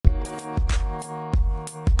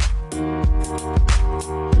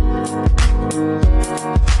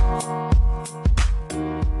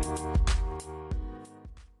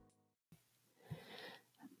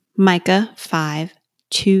Micah 5,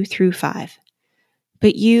 2 through 5.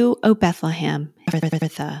 But you, O Bethlehem,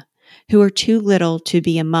 Ephrathah, who are too little to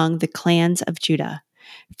be among the clans of Judah,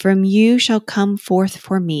 from you shall come forth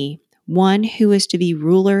for me one who is to be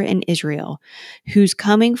ruler in Israel, whose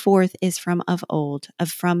coming forth is from of old,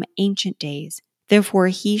 from ancient days. Therefore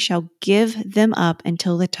he shall give them up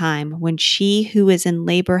until the time when she who is in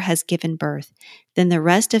labor has given birth. Then the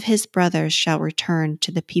rest of his brothers shall return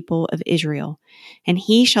to the people of Israel. And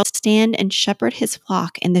he shall stand and shepherd his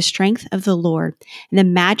flock in the strength of the Lord, in the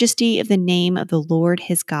majesty of the name of the Lord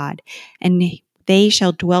his God. And they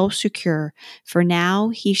shall dwell secure, for now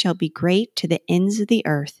he shall be great to the ends of the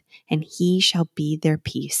earth, and he shall be their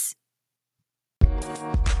peace.